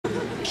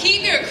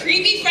your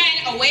creepy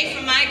friend away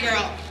from my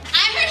girl.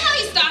 I heard how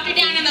he stalked her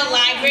down in the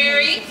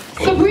library.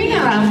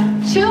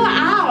 Sabrina, chill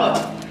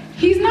out.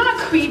 He's not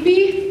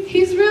creepy.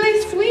 He's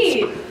really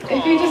sweet.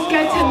 If you just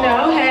get to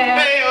know him.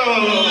 Hey,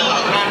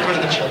 not in front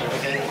of the children,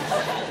 okay?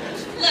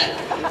 Look,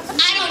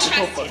 I don't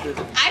trust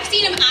him. I've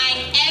seen him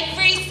eyeing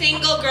every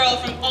single girl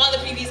from all the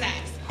previous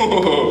acts.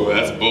 Oh,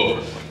 that's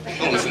bull.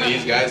 Don't listen to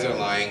these guys, they're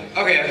lying.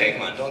 Okay,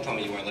 come on. Don't tell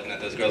me you weren't looking at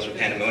those girls for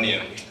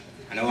pandemonium.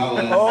 I know I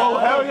was. Oh,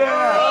 hell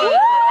yeah! What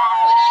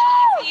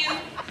I did to you?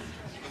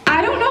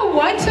 I don't know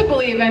what to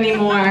believe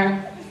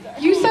anymore.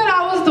 You said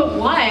I was the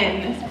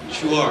one.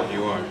 You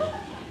are.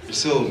 You're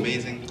so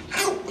amazing.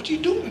 Ow, what are you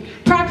doing?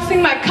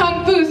 Practicing my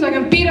kung fu so I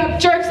can beat up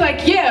jerks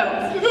like you.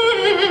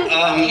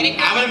 I'm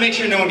gonna make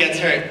sure no one gets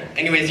hurt.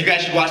 Anyways, you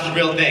guys should watch the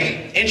real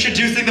thing.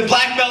 Introducing the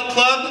Black Belt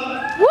Club.